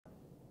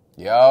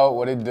Yo,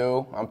 what it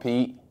do? I'm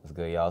Pete. What's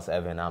good, y'all? It's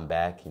Evan. I'm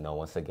back.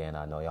 Once again,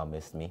 I know y'all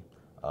missed me.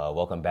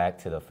 Welcome back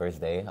to the first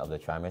day of the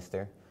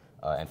trimester.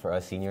 And for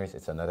us seniors,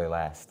 it's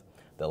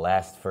the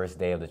last first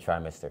day of the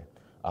trimester.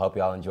 I hope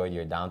y'all enjoyed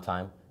your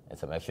downtime and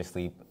some extra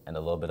sleep and a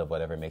little bit of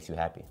whatever makes you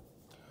happy.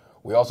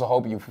 We also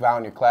hope you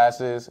found your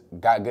classes,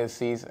 got good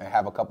seats, and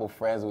have a couple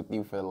friends with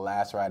you for the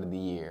last ride of the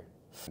year.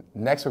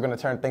 Next, we're going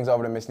to turn things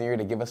over to Miss Neary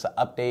to give us an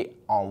update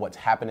on what's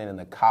happening in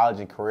the college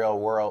and career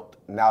world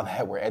now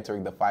that we're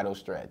entering the final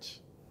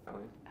stretch.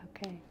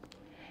 Okay.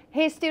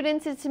 Hey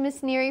students, it's Miss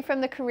Neary from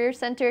the Career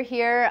Center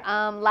here.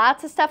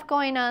 Lots of stuff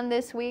going on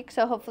this week,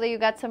 so hopefully you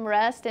got some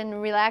rest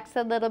and relaxed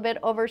a little bit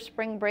over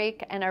spring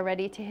break and are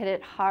ready to hit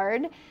it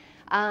hard.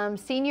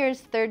 Seniors,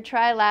 third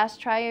try,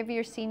 last try of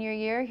your senior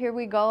year. Here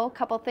we go. A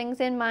couple things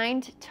in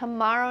mind.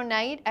 Tomorrow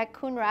night at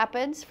Coon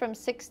Rapids from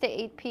 6 to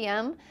 8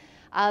 p.m.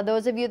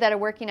 Those of you that are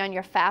working on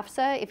your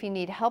FAFSA, if you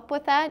need help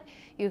with that,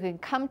 you can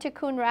come to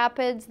Coon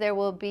Rapids.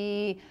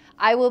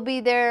 I will be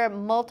there,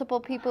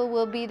 multiple people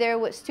will be there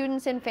with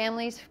students and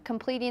families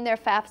completing their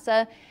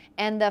FAFSA,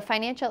 and the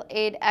financial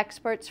aid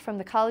experts from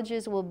the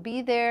colleges will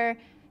be there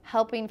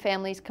helping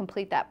families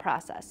complete that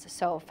process.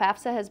 So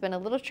FAFSA has been a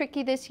little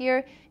tricky this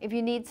year. If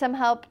you need some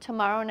help,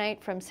 tomorrow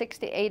night from 6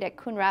 to 8 at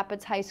Coon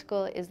Rapids High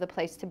School is the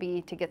place to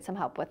be to get some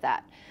help with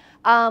that.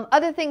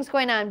 Other things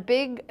going on,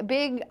 big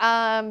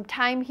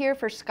time here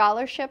for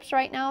scholarships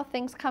right now,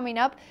 things coming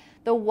up.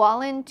 The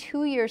Wallen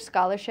 2-year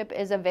scholarship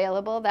is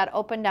available. That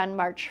opened on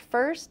March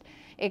 1st.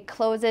 It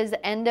closes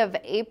end of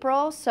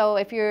April. So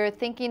if you're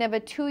thinking of a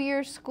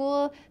 2-year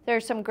school, there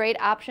are some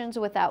great options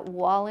with that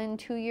Wallen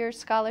 2-year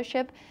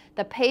scholarship.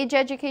 The Page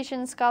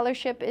Education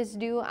Scholarship is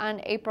due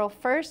on April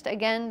 1st.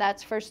 Again,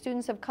 that's for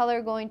students of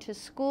color going to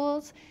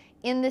schools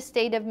in the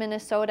state of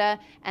Minnesota,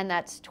 and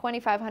that's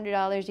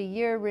 $2,500 a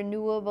year,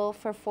 renewable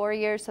for 4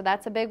 years, so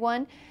that's a big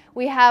one.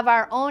 We have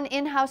our own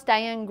in-house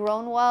Diane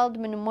Gronwald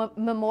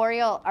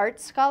Memorial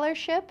Arts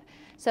Scholarship.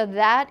 So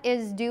that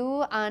is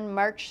due on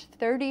March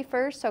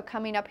 31st, so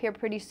coming up here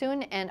pretty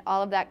soon, and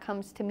all of that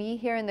comes to me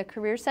here in the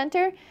Career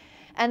Center.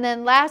 And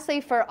then lastly,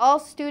 for all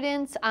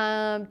students,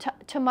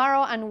 tomorrow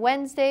on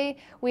Wednesday,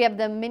 we have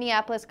the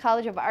Minneapolis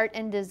College of Art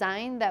and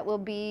Design that will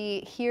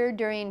be here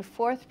during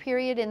 4th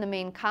period in the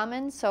main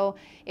commons. So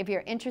if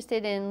you're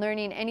interested in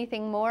learning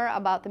anything more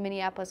about the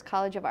Minneapolis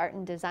College of Art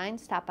and Design,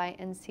 stop by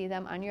and see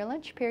them on your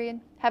lunch period.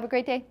 Have a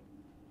great day.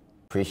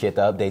 Appreciate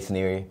the updates,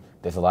 Neary.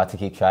 There's a lot to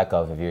keep track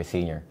of if you're a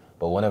senior.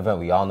 But one event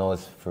we all know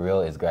is for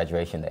real is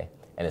graduation day.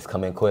 And it's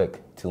coming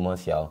quick, 2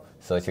 months, y'all.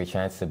 So it's your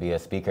chance to be a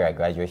speaker at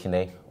graduation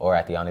day or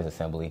at the Honors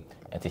Assembly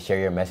and to share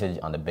your message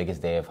on the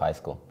biggest day of high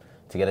school.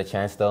 To get a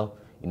chance, though,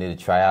 you need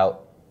to try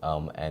out,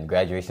 and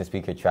graduation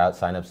speaker tryout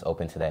signups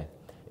open today.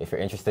 If you're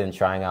interested in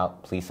trying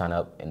out, please sign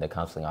up in the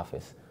counseling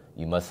office.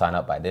 You must sign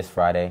up by this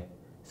Friday,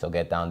 so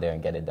get down there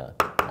and get it done.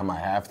 I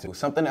might have to.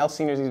 Something else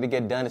seniors need to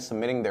get done is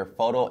submitting their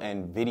photo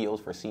and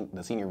videos for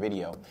the senior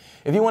video.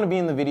 If you want to be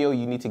in the video,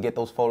 you need to get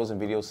those photos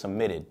and videos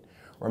submitted.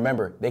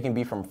 Remember, they can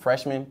be from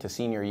freshman to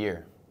senior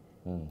year.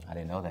 I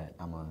didn't know that.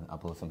 I'm going to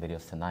upload some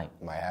videos tonight.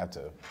 Might have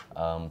to.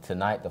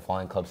 Tonight, the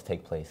following clubs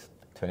take place: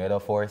 Tornado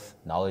Force,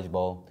 Knowledge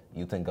Bowl,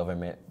 Youth and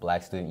Government,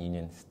 Black Student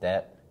Union,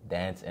 STEP,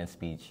 Dance, and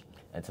Speech.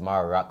 And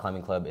tomorrow, Rock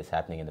Climbing Club is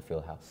happening in the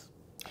field house.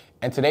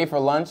 And today for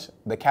lunch,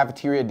 the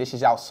cafeteria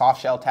dishes out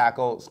soft shell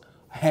tacos,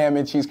 ham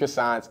and cheese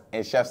croissants,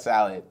 and chef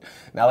salad.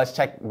 Now let's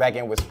check back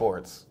in with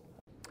sports.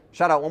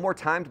 Shout out one more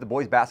time to the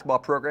boys basketball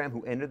program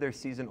who ended their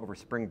season over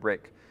spring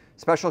break.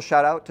 Special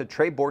shout out to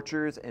Trey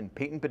Borchers and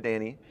Peyton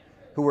Pedani,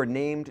 who were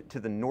named to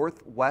the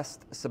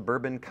Northwest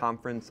Suburban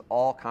Conference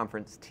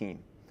All-Conference team.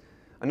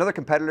 Another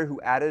competitor who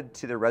added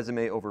to their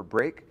resume over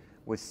break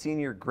was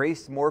senior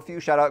Grace Morphew.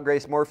 Shout out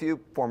Grace Morphew,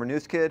 former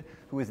News Kid,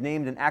 who was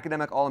named an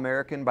Academic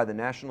All-American by the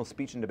National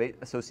Speech and Debate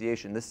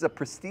Association. This is a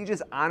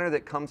prestigious honor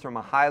that comes from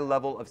a high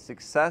level of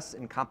success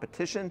in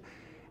competition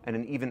and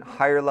an even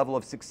higher level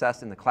of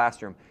success in the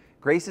classroom.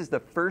 Grace is the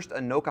first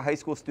Anoka High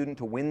School student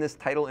to win this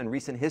title in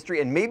recent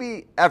history, and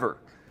maybe ever.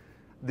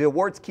 The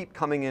awards keep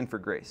coming in for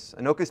Grace.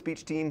 Anoka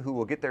speech team who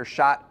will get their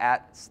shot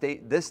at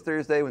state this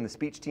Thursday when the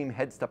speech team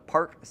heads to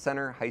Park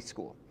Center High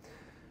School.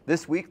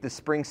 This week, the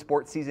spring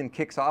sports season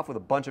kicks off with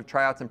a bunch of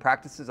tryouts and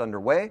practices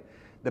underway.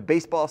 The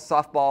baseball,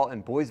 softball,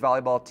 and boys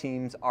volleyball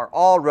teams are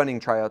all running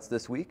tryouts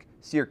this week.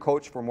 See your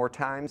coach for more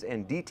times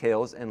and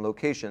details and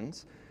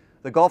locations.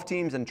 The golf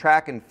teams and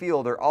track and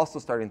field are also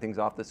starting things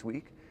off this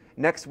week.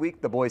 Next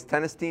week, the boys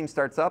tennis team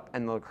starts up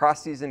and the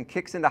lacrosse season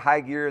kicks into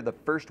high gear the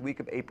first week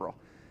of April.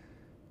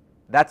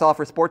 That's all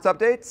for sports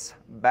updates.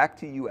 Back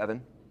to you,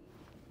 Evan.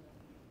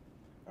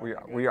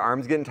 Were your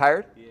arms getting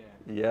tired?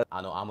 Yeah.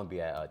 I know I'm going to be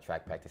at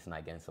track practice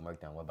tonight getting some work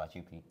done. What about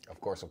you, Pete?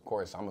 Of course.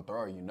 I'm a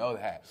thrower. You know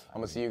that.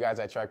 I'm going to see you guys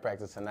at track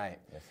practice tonight.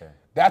 Yes, sir.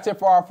 That's it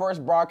for our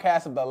first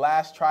broadcast of the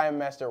last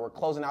trimester. We're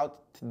closing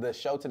out the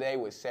show today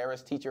with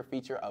Sarah's teacher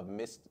feature of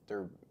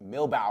Mr.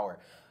 Milbauer.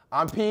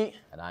 I'm Pete.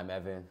 And I'm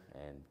Evan.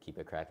 And keep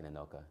it cracking in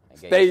Anoka.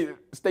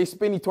 Stay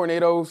spinny,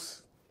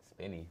 tornadoes.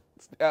 Spinny.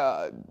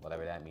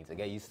 Whatever that means. And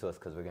get used to us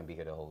because we're going to be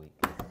here the whole week.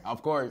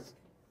 Of course.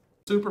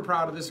 Super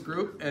proud of this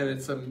group, and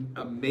it's an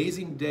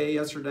amazing day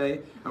yesterday,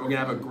 and we're gonna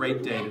have a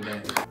great day today.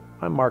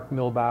 I'm Mark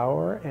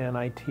Milbauer, and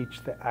I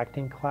teach the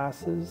acting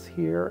classes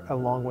here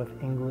along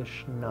with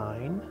English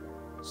 9.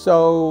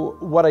 So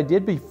what I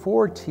did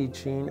before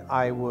teaching,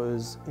 I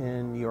was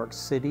in New York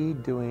City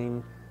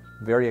doing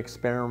very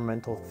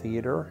experimental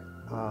theater.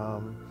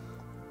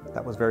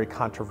 That was very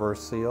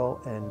controversial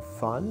and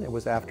fun. It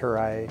was after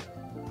I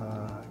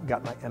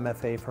got my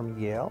MFA from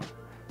Yale.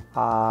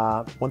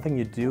 One thing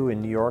you do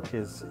in New York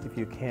is if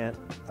you can't,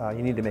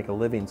 you need to make a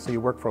living, so you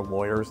work for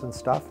lawyers and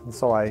stuff. And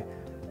so I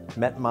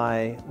met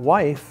my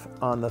wife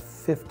on the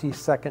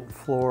 52nd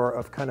floor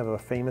of kind of a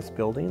famous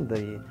building,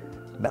 the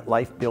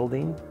MetLife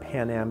building,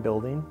 Pan Am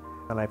building.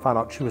 And I found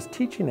out she was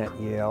teaching at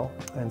Yale,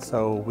 and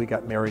so we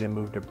got married and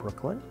moved to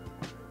Brooklyn.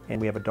 And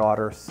we have a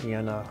daughter,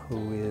 Sienna,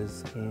 who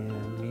is in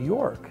New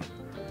York.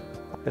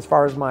 As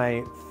far as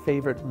my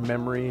favorite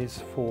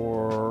memories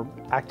for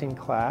acting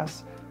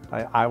class,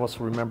 I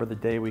also remember the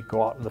day we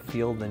go out in the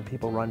field and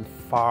people run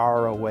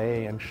far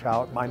away and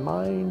shout, "My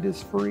mind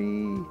is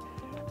free."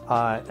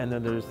 And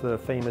then there's the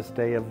famous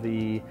day of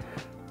the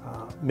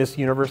Miss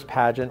Universe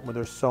pageant where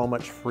there's so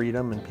much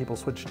freedom and people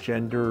switch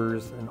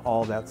genders and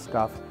all that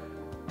stuff.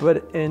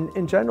 But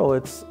in general,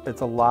 it's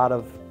a lot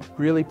of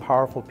really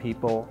powerful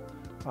people,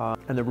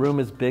 and the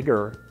room is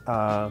bigger.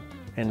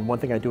 And one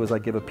thing I do is I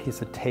give a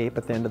piece of tape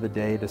at the end of the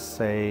day to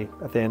say,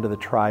 at the end of the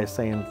try,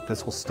 saying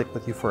this will stick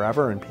with you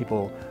forever, and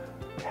people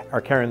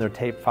are carrying their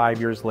tape 5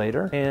 years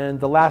later. And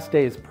the last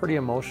day is pretty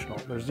emotional.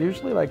 There's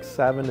usually like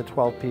 7 to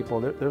 12 people.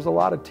 There's a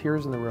lot of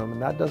tears in the room,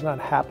 and that does not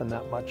happen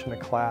that much in a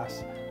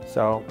class.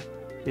 So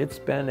it's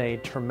been a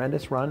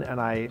tremendous run,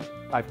 and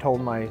I've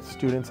told my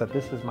students that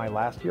this is my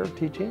last year of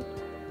teaching,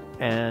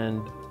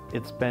 and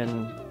it's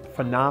been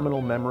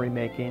phenomenal memory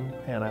making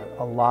and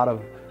a lot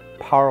of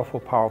powerful,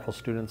 powerful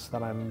students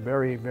that I'm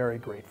very, very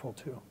grateful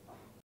to.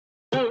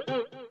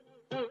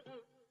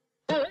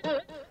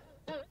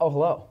 Oh,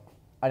 hello.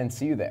 I didn't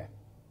see you there.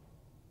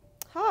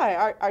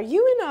 Hi, are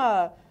you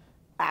in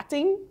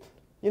acting?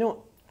 You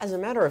know, as a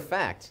matter of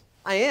fact,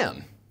 I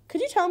am.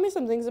 Could you tell me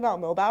some things about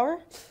Milbauer?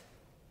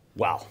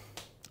 Well,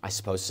 I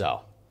suppose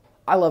so.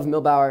 I love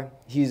Milbauer.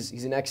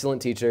 He's an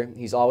excellent teacher.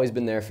 He's always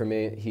been there for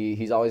me.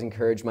 He's always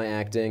encouraged my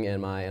acting and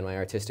my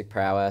artistic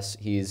prowess.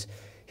 He's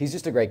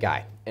just a great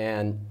guy,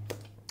 and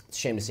it's a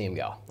shame to see him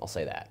go. I'll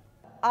say that.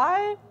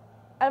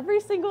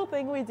 Every single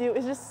thing we do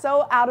is just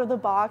so out of the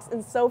box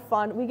and so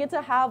fun. We get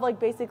to have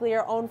like basically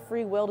our own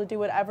free will to do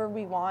whatever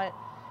we want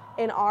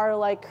in our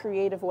like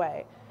creative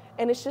way.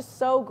 And it's just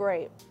so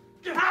great.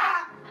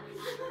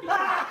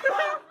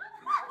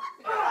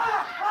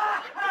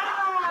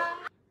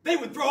 They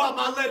would throw out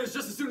my letters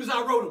just as soon as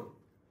I wrote them.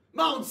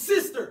 My own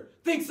sister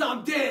thinks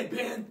I'm dead,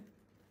 Ben.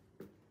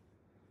 Is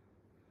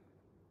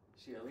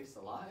she at least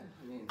alive?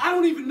 I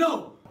don't even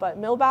know. But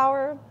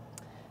Milbauer,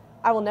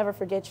 I will never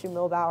forget you,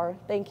 Milbauer.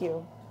 Thank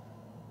you.